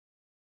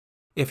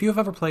If you have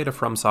ever played a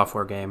From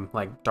Software game,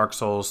 like Dark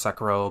Souls,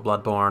 Sekiro,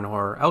 Bloodborne,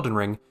 or Elden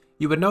Ring,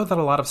 you would know that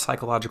a lot of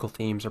psychological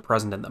themes are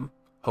present in them.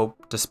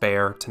 Hope,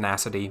 despair,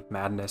 tenacity,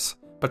 madness.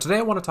 But today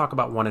I want to talk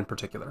about one in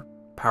particular,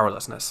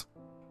 powerlessness.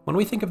 When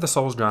we think of the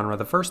Souls genre,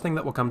 the first thing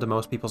that will come to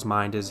most people's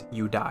mind is,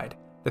 "You died."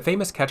 The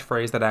famous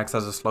catchphrase that acts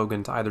as a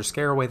slogan to either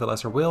scare away the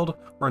lesser-willed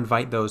or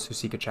invite those who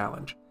seek a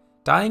challenge.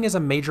 Dying is a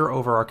major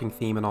overarching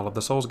theme in all of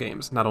the Souls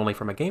games, not only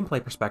from a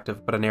gameplay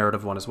perspective, but a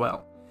narrative one as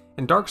well.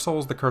 In Dark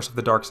Souls, the Curse of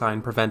the Dark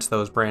Sign prevents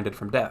those branded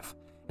from death.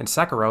 In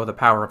Sekiro, the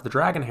power of the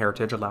dragon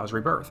heritage allows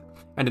rebirth.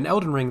 And in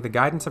Elden Ring, the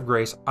guidance of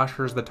grace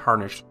ushers the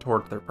tarnished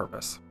toward their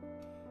purpose.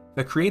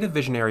 The creative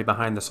visionary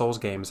behind the Souls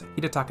games,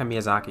 Hidetaka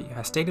Miyazaki,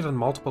 has stated on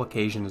multiple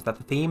occasions that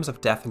the themes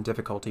of death and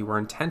difficulty were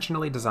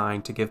intentionally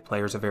designed to give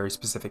players a very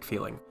specific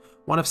feeling,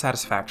 one of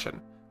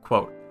satisfaction.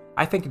 Quote,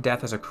 "I think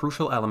death is a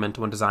crucial element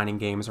when designing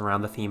games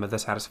around the theme of the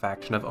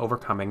satisfaction of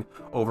overcoming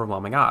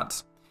overwhelming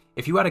odds.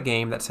 If you had a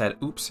game that said,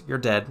 'Oops, you're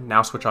dead,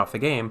 now switch off the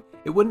game,'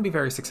 it wouldn't be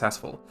very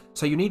successful,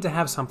 so you need to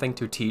have something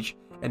to teach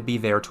and be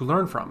there to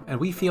learn from, and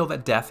we feel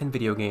that death in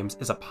video games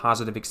is a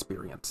positive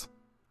experience."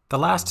 The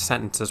last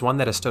sentence is one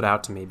that has stood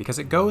out to me because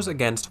it goes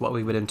against what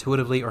we would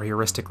intuitively or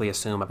heuristically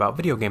assume about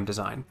video game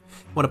design.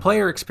 When a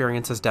player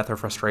experiences death or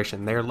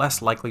frustration, they are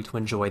less likely to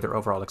enjoy their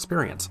overall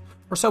experience,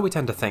 or so we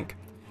tend to think.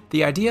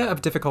 The idea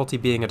of difficulty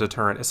being a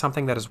deterrent is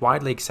something that is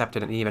widely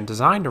accepted and even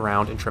designed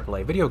around in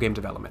AAA video game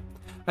development.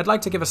 I'd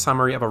like to give a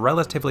summary of a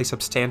relatively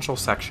substantial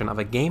section of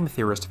a game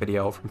theorist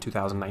video from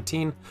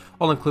 2019.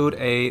 I'll include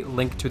a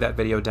link to that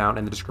video down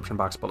in the description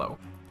box below.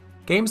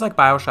 Games like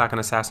BioShock and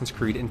Assassin's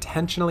Creed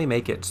intentionally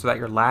make it so that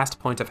your last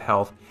point of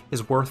health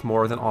is worth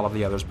more than all of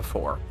the others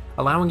before,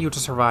 allowing you to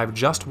survive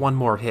just one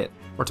more hit,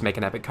 or to make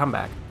an epic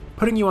comeback,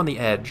 putting you on the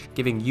edge,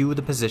 giving you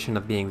the position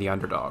of being the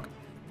underdog.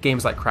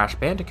 Games like Crash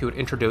Bandicoot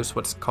introduce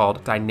what's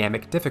called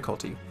dynamic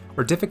difficulty,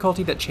 or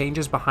difficulty that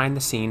changes behind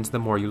the scenes the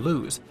more you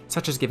lose,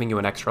 such as giving you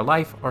an extra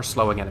life or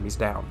slowing enemies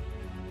down.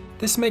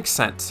 This makes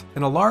sense.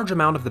 In a large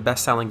amount of the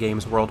best-selling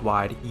games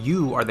worldwide,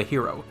 you are the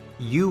hero,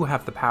 you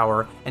have the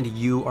power, and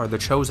you are the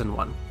chosen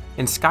one.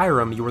 In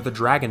Skyrim, you are the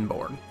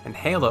Dragonborn. In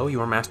Halo, you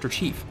are Master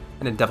Chief.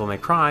 And in Devil May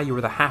Cry, you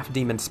are the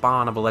half-demon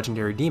spawn of a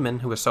legendary demon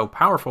who is so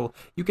powerful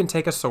you can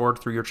take a sword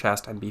through your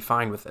chest and be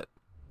fine with it.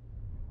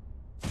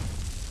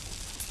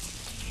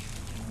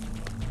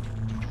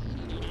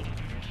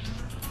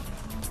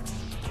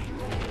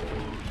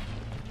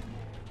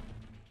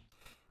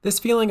 This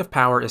feeling of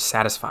power is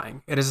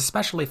satisfying. It is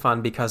especially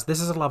fun because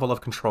this is a level of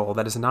control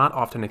that is not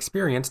often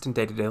experienced in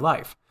day-to-day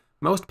life.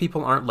 Most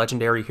people aren't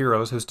legendary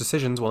heroes whose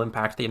decisions will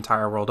impact the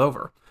entire world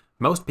over.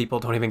 Most people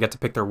don't even get to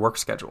pick their work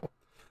schedule.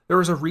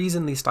 There is a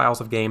reason these styles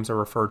of games are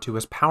referred to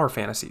as power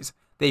fantasies.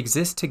 They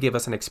exist to give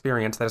us an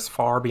experience that is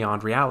far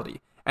beyond reality,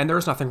 and there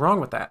is nothing wrong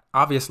with that.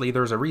 Obviously,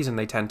 there is a reason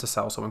they tend to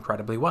sell so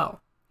incredibly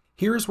well.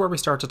 Here's where we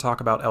start to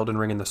talk about Elden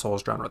Ring and the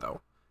Souls genre,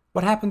 though.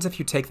 What happens if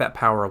you take that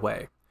power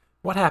away?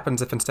 What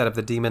happens if instead of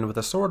the demon with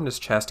a sword in his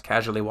chest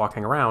casually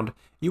walking around,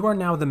 you are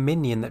now the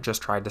minion that just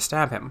tried to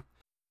stab him?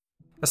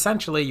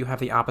 Essentially, you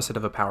have the opposite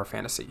of a power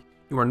fantasy.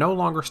 You are no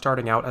longer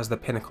starting out as the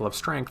pinnacle of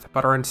strength,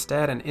 but are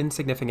instead an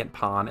insignificant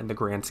pawn in the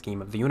grand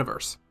scheme of the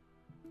universe.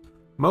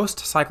 Most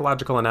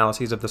psychological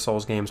analyses of the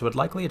Souls games would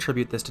likely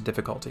attribute this to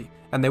difficulty,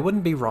 and they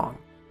wouldn't be wrong,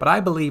 but I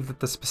believe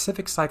that the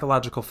specific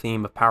psychological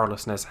theme of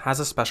powerlessness has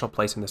a special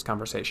place in this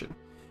conversation.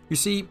 You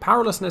see,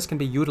 powerlessness can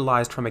be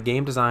utilized from a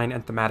game design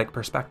and thematic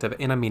perspective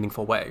in a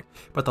meaningful way,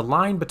 but the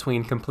line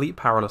between complete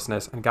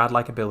powerlessness and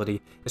godlike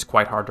ability is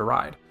quite hard to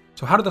ride.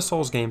 So how do the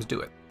Souls games do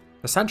it?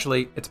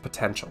 Essentially, it's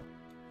potential.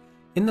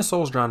 In the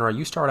Souls genre,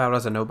 you start out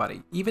as a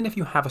nobody, even if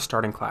you have a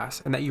starting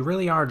class, and that you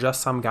really are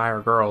just some guy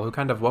or girl who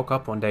kind of woke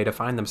up one day to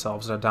find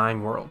themselves in a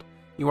dying world.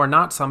 You are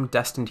not some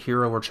destined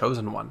hero or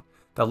chosen one.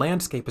 The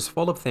landscape is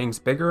full of things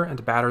bigger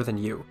and badder than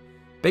you.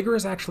 Bigger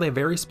is actually a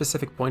very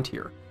specific point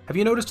here. Have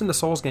you noticed in the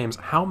Souls games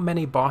how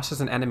many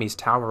bosses and enemies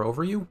tower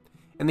over you?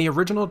 In the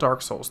original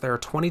Dark Souls, there are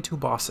 22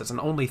 bosses, and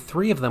only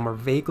 3 of them are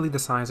vaguely the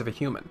size of a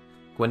human.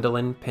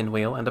 Gwendolyn,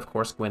 Pinwheel, and of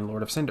course Gwyn,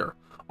 Lord of Cinder,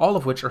 all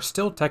of which are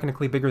still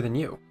technically bigger than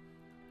you.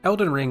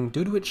 Elden Ring,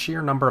 due to its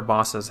sheer number of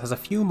bosses, has a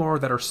few more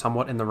that are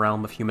somewhat in the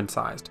realm of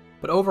human-sized,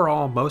 but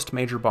overall, most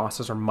major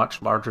bosses are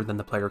much larger than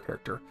the player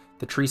character.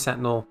 The Tree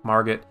Sentinel,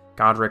 Margit,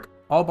 Godric,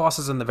 all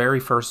bosses in the very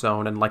first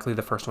zone and likely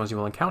the first ones you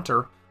will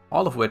encounter,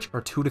 all of which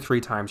are 2 to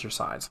 3 times your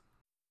size.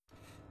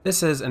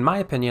 This is, in my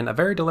opinion, a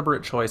very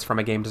deliberate choice from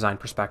a game design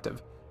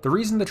perspective. The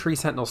reason the Tree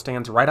Sentinel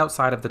stands right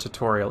outside of the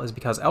tutorial is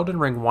because Elden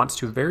Ring wants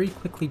to very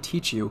quickly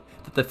teach you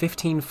that the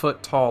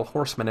 15-foot tall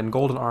horseman in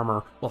golden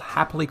armor will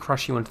happily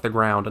crush you into the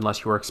ground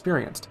unless you are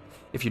experienced.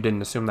 If you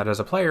didn't assume that as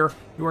a player,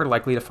 you are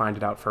likely to find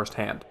it out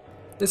firsthand.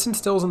 This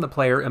instills in the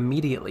player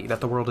immediately that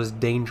the world is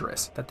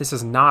dangerous, that this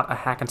is not a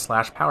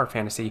hack-and-slash power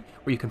fantasy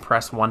where you can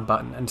press one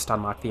button and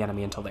stunlock the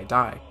enemy until they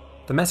die.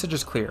 The message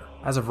is clear.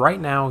 As of right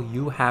now,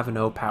 you have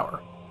no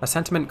power. A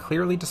sentiment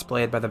clearly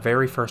displayed by the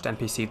very first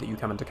NPC that you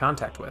come into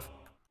contact with.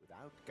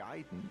 Without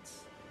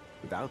guidance,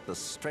 without the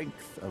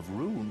strength of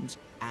runes,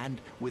 and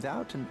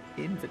without an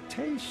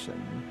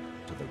invitation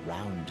to the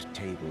round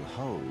table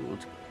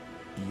hold,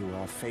 You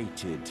are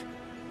fated,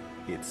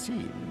 it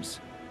seems,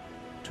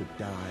 to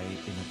die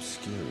in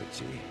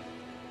obscurity.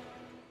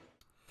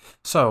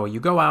 So, you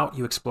go out,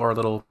 you explore a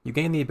little, you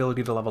gain the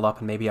ability to level up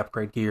and maybe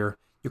upgrade gear,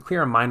 you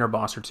clear a minor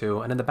boss or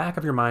two, and in the back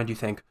of your mind you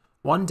think,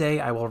 one day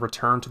I will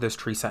return to this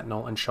tree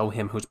sentinel and show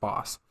him who's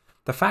boss.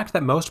 The fact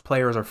that most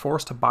players are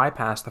forced to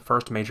bypass the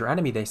first major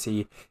enemy they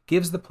see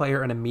gives the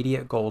player an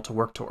immediate goal to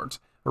work towards,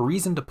 a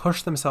reason to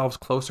push themselves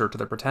closer to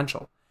their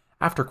potential.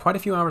 After quite a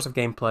few hours of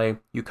gameplay,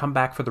 you come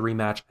back for the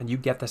rematch and you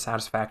get the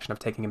satisfaction of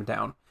taking him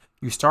down.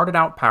 You started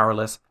out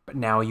powerless, but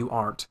now you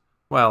aren't.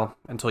 Well,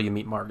 until you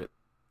meet Margit.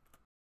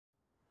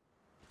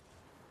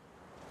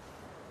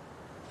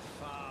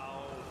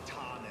 Foul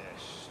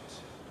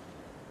tarnished.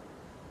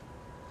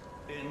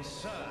 In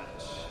search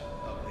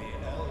of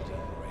the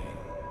Elden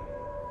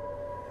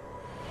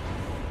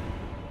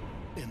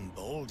Ring.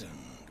 Emboldened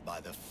by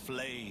the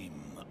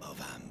flame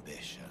of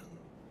ambition.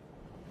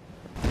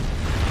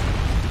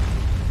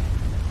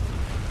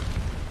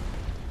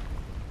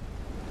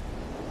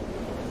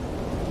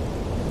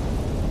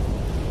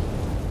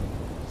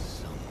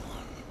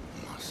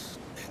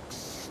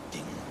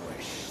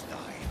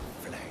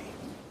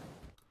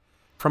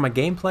 From a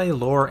gameplay,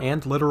 lore,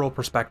 and literal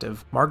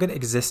perspective, Margit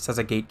exists as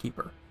a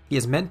gatekeeper. He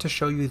is meant to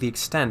show you the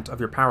extent of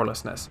your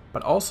powerlessness,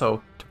 but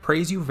also to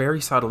praise you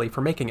very subtly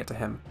for making it to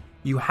him.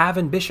 You have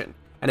ambition,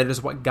 and it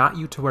is what got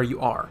you to where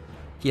you are.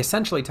 He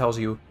essentially tells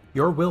you,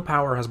 your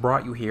willpower has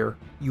brought you here,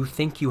 you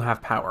think you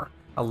have power.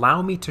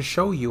 Allow me to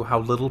show you how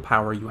little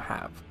power you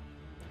have.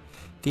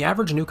 The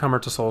average newcomer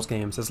to Souls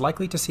games is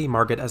likely to see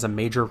Margit as a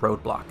major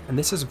roadblock, and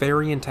this is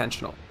very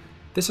intentional.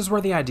 This is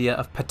where the idea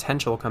of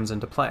potential comes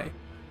into play.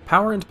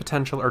 Power and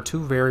potential are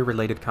two very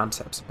related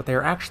concepts, but they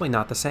are actually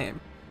not the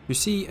same. You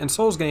see, in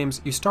Souls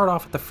games, you start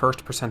off at the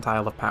first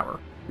percentile of power.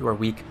 You are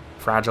weak,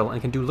 fragile,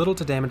 and can do little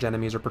to damage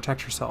enemies or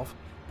protect yourself.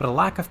 But a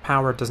lack of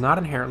power does not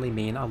inherently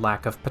mean a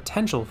lack of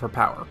potential for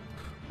power.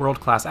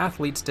 World-class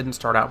athletes didn't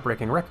start out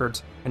breaking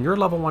records, and your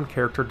level 1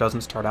 character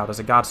doesn't start out as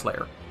a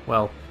godslayer.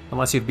 Well,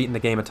 unless you've beaten the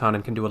game a ton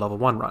and can do a level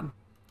 1 run.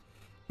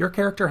 Your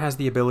character has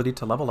the ability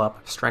to level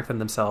up, strengthen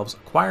themselves,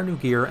 acquire new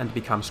gear, and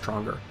become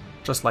stronger.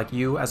 Just like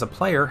you, as a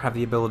player, have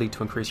the ability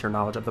to increase your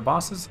knowledge of the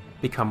bosses,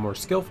 become more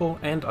skillful,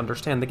 and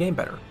understand the game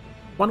better.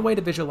 One way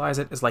to visualize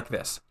it is like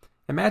this.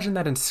 Imagine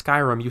that in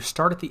Skyrim you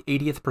start at the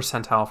 80th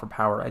percentile for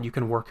power and you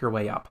can work your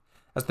way up.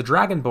 As the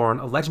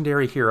Dragonborn, a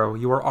legendary hero,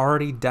 you are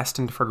already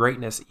destined for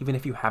greatness even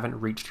if you haven't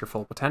reached your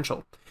full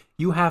potential.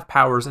 You have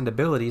powers and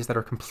abilities that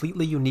are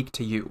completely unique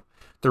to you.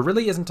 There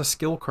really isn't a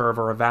skill curve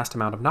or a vast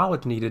amount of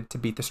knowledge needed to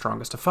beat the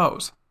strongest of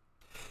foes.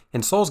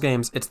 In Souls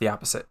games, it's the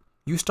opposite.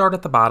 You start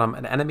at the bottom,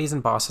 and enemies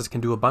and bosses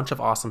can do a bunch of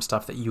awesome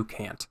stuff that you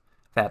can't.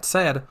 That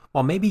said,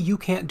 while maybe you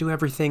can't do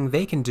everything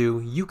they can do,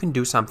 you can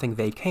do something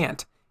they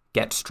can't.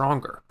 Get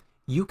stronger.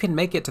 You can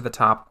make it to the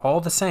top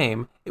all the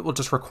same, it will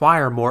just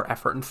require more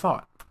effort and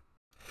thought.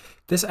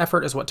 This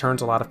effort is what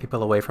turns a lot of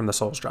people away from the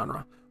Souls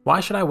genre. Why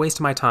should I waste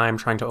my time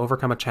trying to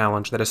overcome a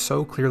challenge that is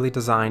so clearly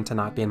designed to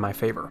not be in my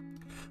favor?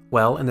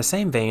 Well, in the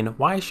same vein,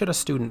 why should a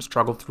student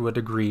struggle through a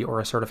degree or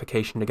a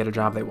certification to get a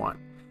job they want?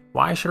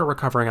 Why should a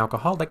recovering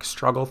alcoholic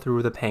struggle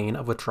through the pain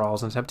of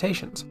withdrawals and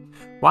temptations?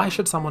 Why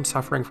should someone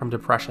suffering from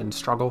depression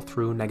struggle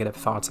through negative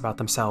thoughts about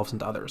themselves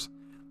and others?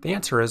 The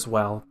answer is,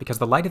 well, because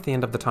the light at the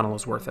end of the tunnel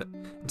is worth it.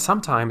 And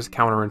sometimes,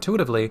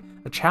 counterintuitively,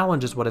 a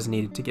challenge is what is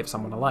needed to give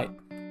someone a light.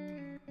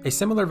 A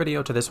similar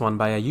video to this one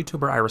by a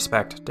YouTuber I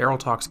respect, Daryl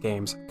Talks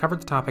Games, covered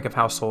the topic of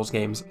how Souls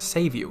games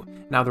save you.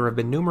 Now, there have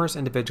been numerous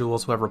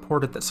individuals who have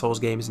reported that Souls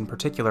games in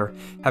particular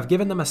have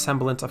given them a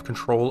semblance of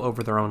control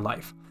over their own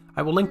life.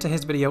 I will link to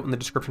his video in the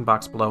description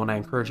box below, and I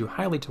encourage you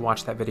highly to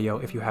watch that video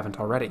if you haven't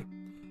already.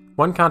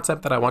 One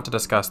concept that I want to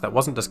discuss that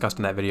wasn't discussed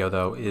in that video,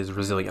 though, is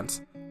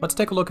resilience. Let's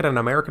take a look at an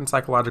American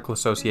Psychological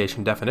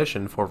Association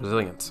definition for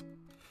resilience.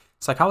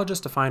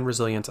 Psychologists define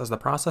resilience as the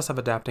process of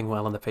adapting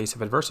well in the face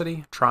of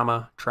adversity,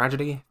 trauma,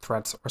 tragedy,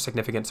 threats, or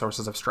significant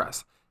sources of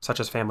stress, such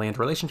as family and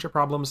relationship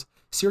problems,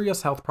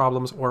 serious health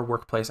problems, or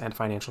workplace and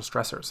financial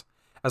stressors.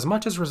 As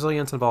much as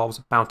resilience involves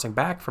bouncing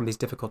back from these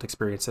difficult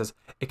experiences,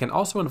 it can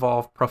also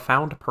involve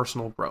profound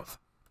personal growth.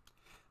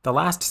 The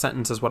last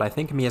sentence is what I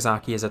think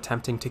Miyazaki is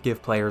attempting to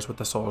give players with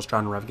the Souls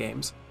genre of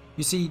games.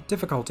 You see,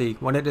 difficulty,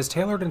 when it is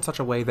tailored in such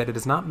a way that it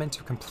is not meant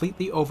to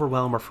completely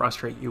overwhelm or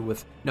frustrate you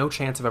with no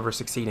chance of ever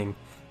succeeding,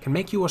 can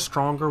make you a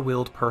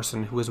stronger-willed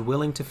person who is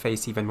willing to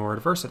face even more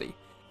adversity.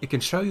 It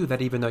can show you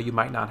that even though you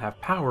might not have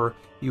power,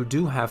 you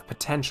do have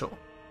potential.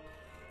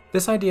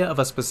 This idea of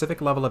a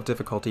specific level of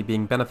difficulty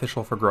being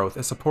beneficial for growth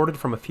is supported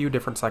from a few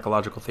different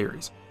psychological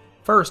theories.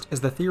 First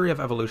is the theory of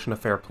evolution of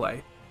fair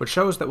play, which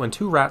shows that when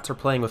two rats are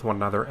playing with one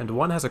another and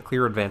one has a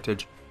clear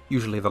advantage,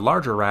 usually the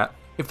larger rat,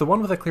 if the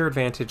one with a clear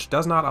advantage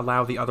does not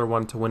allow the other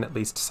one to win at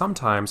least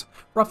sometimes,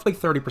 roughly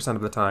 30%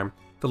 of the time,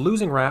 the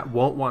losing rat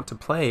won't want to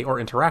play or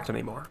interact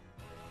anymore.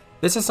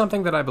 This is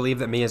something that I believe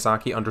that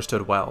Miyazaki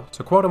understood well.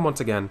 To quote him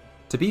once again,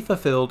 "To be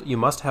fulfilled, you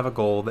must have a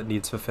goal that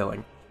needs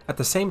fulfilling. At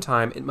the same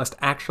time, it must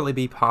actually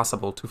be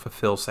possible to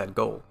fulfill said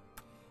goal."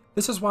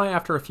 This is why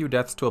after a few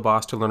deaths to a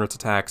boss to learn its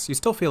attacks, you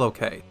still feel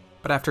okay.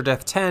 But after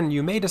death 10,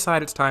 you may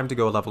decide it's time to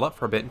go level up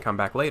for a bit and come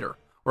back later.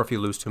 Or if you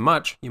lose too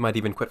much, you might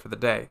even quit for the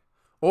day.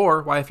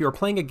 Or, why if you're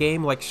playing a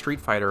game like Street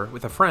Fighter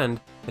with a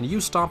friend, and you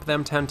stomp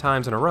them 10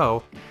 times in a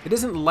row, it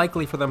isn't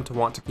likely for them to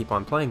want to keep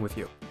on playing with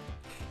you.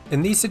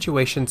 In these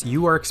situations,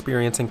 you are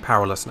experiencing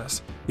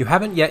powerlessness. You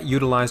haven't yet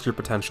utilized your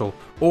potential,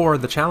 or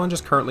the challenge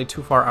is currently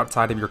too far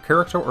outside of your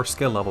character or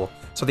skill level,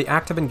 so the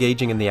act of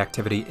engaging in the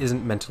activity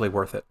isn't mentally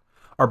worth it.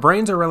 Our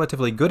brains are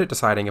relatively good at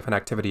deciding if an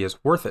activity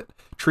is worth it,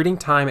 treating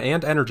time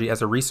and energy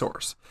as a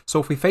resource. So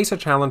if we face a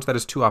challenge that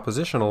is too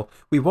oppositional,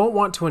 we won't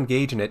want to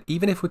engage in it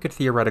even if we could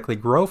theoretically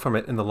grow from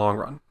it in the long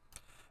run.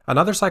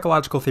 Another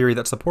psychological theory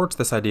that supports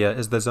this idea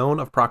is the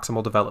zone of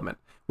proximal development,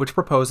 which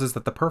proposes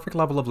that the perfect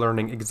level of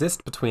learning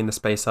exists between the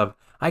space of,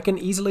 I can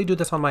easily do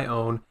this on my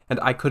own, and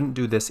I couldn't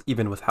do this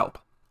even with help.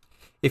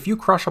 If you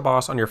crush a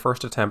boss on your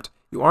first attempt,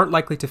 you aren't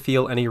likely to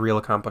feel any real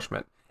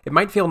accomplishment. It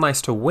might feel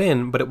nice to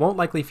win, but it won't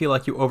likely feel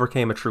like you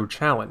overcame a true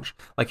challenge,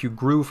 like you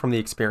grew from the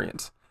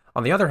experience.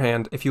 On the other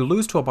hand, if you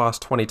lose to a boss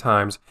 20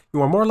 times, you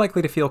are more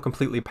likely to feel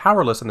completely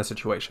powerless in the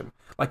situation,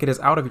 like it is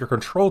out of your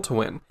control to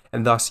win,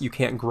 and thus you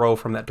can't grow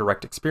from that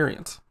direct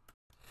experience.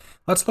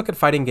 Let's look at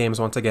fighting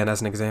games once again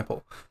as an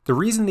example. The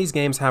reason these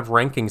games have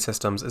ranking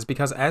systems is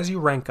because as you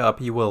rank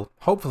up, you will,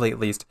 hopefully at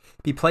least,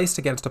 be placed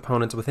against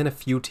opponents within a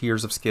few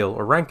tiers of skill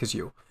or rank as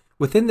you.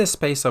 Within this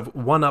space of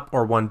one up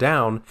or one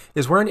down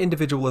is where an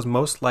individual is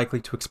most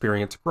likely to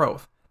experience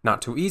growth.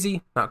 Not too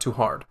easy, not too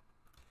hard.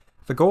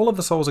 The goal of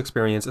the Souls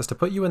experience is to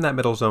put you in that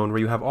middle zone where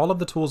you have all of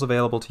the tools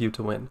available to you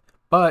to win,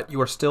 but you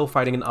are still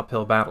fighting an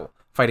uphill battle,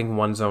 fighting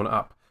one zone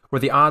up,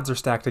 where the odds are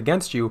stacked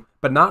against you,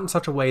 but not in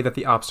such a way that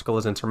the obstacle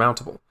is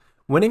insurmountable.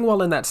 Winning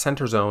while in that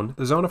center zone,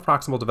 the zone of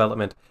proximal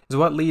development, is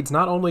what leads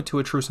not only to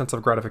a true sense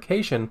of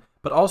gratification,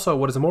 but also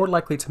what is more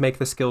likely to make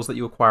the skills that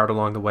you acquired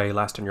along the way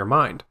last in your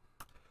mind.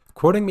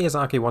 Quoting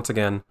Miyazaki once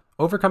again,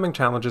 overcoming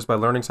challenges by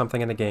learning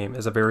something in a game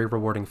is a very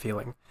rewarding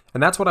feeling,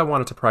 and that's what I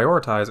wanted to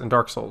prioritize in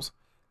Dark Souls.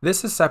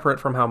 This is separate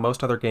from how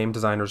most other game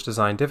designers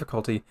design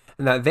difficulty,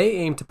 in that they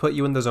aim to put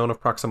you in the zone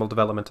of proximal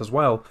development as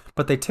well,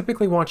 but they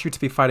typically want you to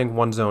be fighting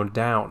one zone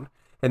down.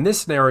 In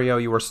this scenario,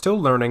 you are still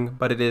learning,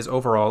 but it is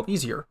overall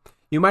easier.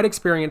 You might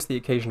experience the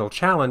occasional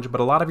challenge,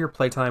 but a lot of your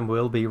playtime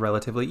will be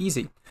relatively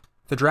easy.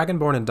 The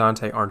Dragonborn and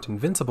Dante aren't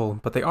invincible,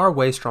 but they are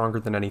way stronger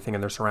than anything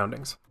in their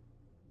surroundings.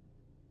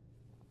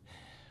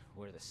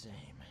 We're the same.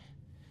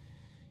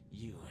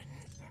 You and...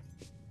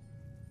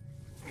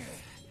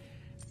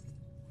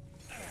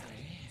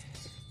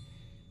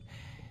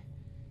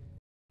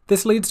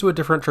 This leads to a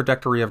different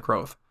trajectory of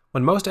growth.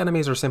 When most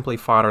enemies are simply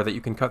fodder that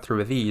you can cut through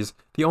with ease,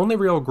 the only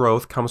real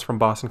growth comes from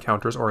boss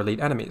encounters or elite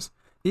enemies.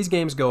 These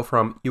games go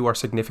from you are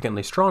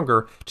significantly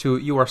stronger to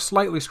you are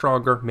slightly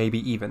stronger, maybe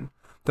even.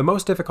 The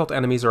most difficult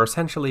enemies are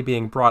essentially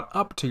being brought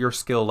up to your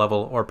skill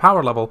level or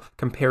power level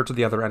compared to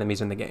the other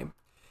enemies in the game.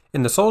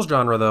 In the Souls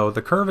genre though,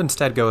 the curve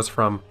instead goes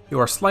from you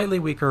are slightly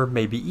weaker,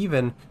 maybe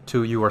even,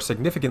 to you are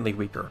significantly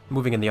weaker,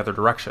 moving in the other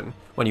direction,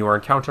 when you are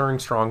encountering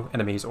strong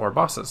enemies or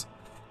bosses.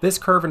 This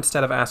curve,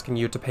 instead of asking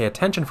you to pay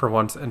attention for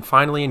once and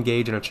finally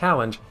engage in a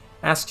challenge,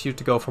 asks you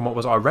to go from what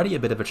was already a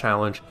bit of a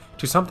challenge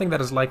to something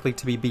that is likely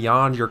to be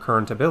beyond your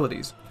current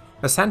abilities.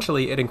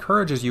 Essentially, it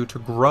encourages you to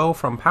grow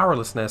from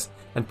powerlessness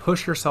and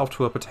push yourself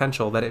to a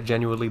potential that it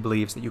genuinely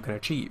believes that you can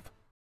achieve.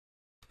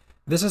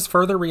 This is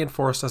further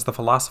reinforced as the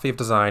philosophy of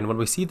design when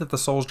we see that the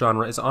Souls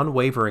genre is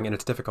unwavering in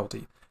its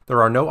difficulty.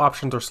 There are no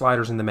options or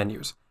sliders in the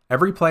menus.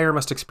 Every player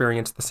must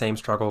experience the same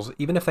struggles,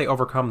 even if they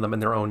overcome them in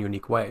their own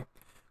unique way.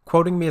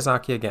 Quoting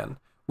Miyazaki again,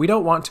 we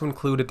don't want to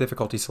include a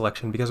difficulty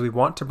selection because we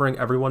want to bring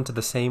everyone to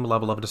the same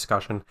level of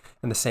discussion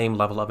and the same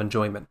level of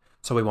enjoyment,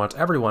 so we want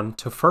everyone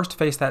to first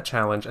face that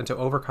challenge and to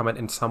overcome it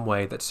in some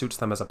way that suits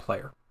them as a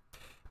player.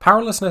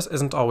 Powerlessness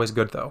isn't always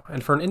good though,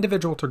 and for an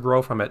individual to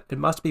grow from it, it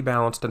must be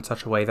balanced in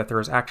such a way that there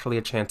is actually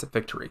a chance at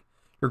victory.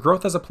 Your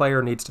growth as a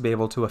player needs to be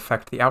able to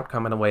affect the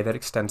outcome in a way that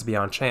extends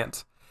beyond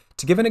chance.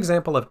 To give an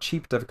example of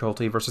cheap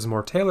difficulty versus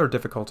more tailored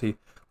difficulty,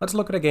 let's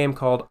look at a game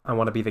called I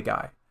Want to Be the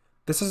Guy.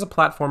 This is a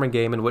platforming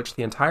game in which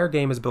the entire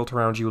game is built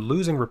around you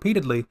losing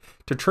repeatedly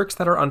to tricks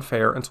that are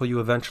unfair until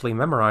you eventually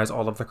memorize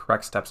all of the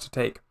correct steps to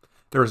take.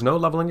 There is no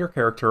leveling your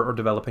character or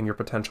developing your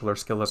potential or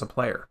skill as a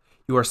player.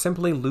 You are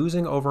simply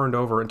losing over and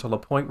over until a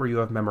point where you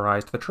have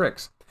memorized the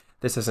tricks.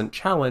 This isn't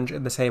challenge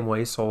in the same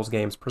way Souls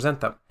games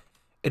present them.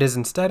 It is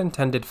instead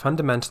intended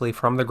fundamentally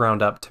from the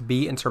ground up to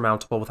be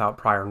insurmountable without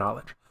prior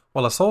knowledge,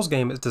 while a Souls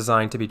game is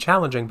designed to be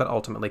challenging but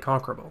ultimately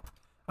conquerable.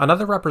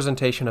 Another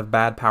representation of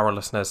bad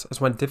powerlessness is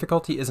when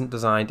difficulty isn't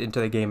designed into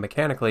the game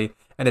mechanically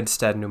and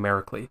instead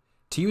numerically.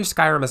 To use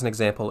Skyrim as an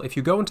example, if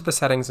you go into the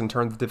settings and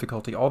turn the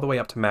difficulty all the way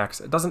up to max,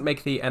 it doesn't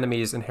make the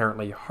enemies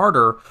inherently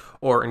harder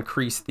or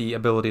increase the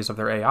abilities of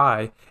their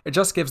AI, it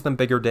just gives them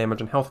bigger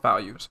damage and health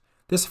values.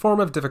 This form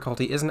of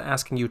difficulty isn't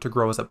asking you to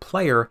grow as a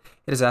player,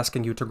 it is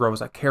asking you to grow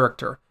as a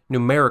character,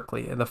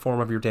 numerically in the form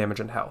of your damage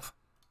and health.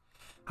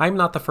 I am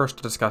not the first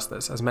to discuss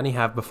this, as many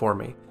have before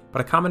me,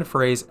 but a common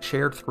phrase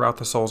shared throughout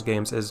the Souls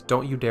games is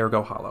 "don't you dare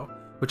go hollow."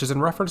 which is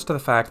in reference to the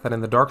fact that in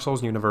the Dark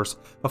Souls universe,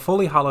 a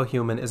fully hollow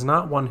human is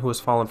not one who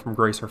has fallen from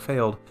grace or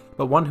failed,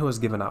 but one who has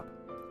given up.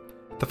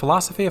 The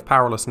philosophy of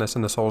powerlessness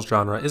in the Souls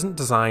genre isn't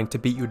designed to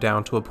beat you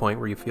down to a point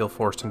where you feel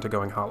forced into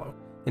going hollow,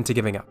 into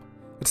giving up.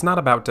 It's not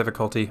about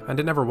difficulty, and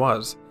it never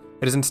was.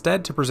 It is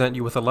instead to present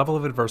you with a level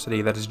of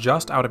adversity that is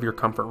just out of your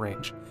comfort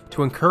range,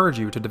 to encourage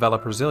you to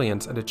develop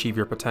resilience and achieve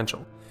your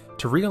potential,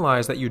 to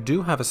realize that you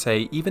do have a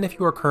say even if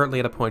you are currently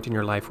at a point in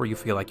your life where you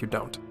feel like you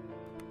don't.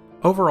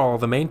 Overall,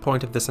 the main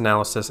point of this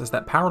analysis is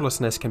that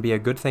powerlessness can be a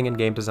good thing in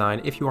game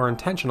design if you are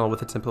intentional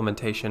with its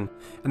implementation,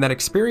 and that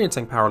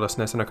experiencing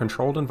powerlessness in a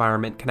controlled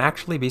environment can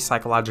actually be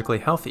psychologically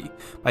healthy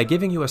by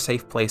giving you a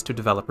safe place to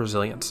develop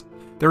resilience.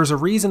 There is a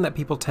reason that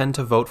people tend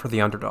to vote for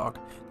the underdog.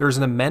 There is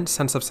an immense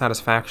sense of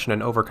satisfaction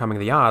in overcoming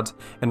the odds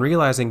and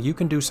realizing you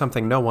can do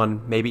something no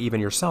one, maybe even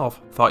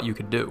yourself, thought you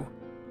could do.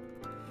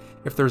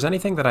 If there's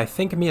anything that I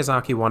think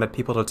Miyazaki wanted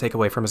people to take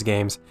away from his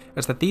games,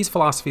 it's that these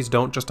philosophies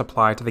don't just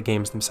apply to the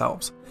games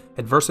themselves.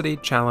 Adversity,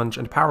 challenge,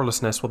 and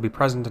powerlessness will be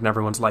present in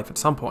everyone's life at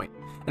some point,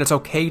 and it's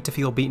okay to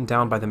feel beaten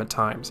down by them at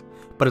times,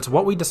 but it's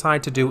what we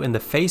decide to do in the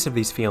face of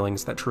these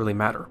feelings that truly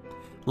matter.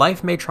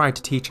 Life may try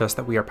to teach us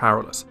that we are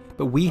powerless,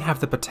 but we have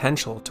the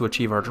potential to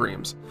achieve our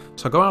dreams.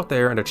 So go out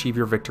there and achieve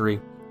your victory,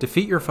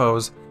 defeat your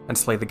foes, and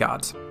slay the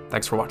gods.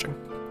 Thanks for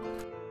watching.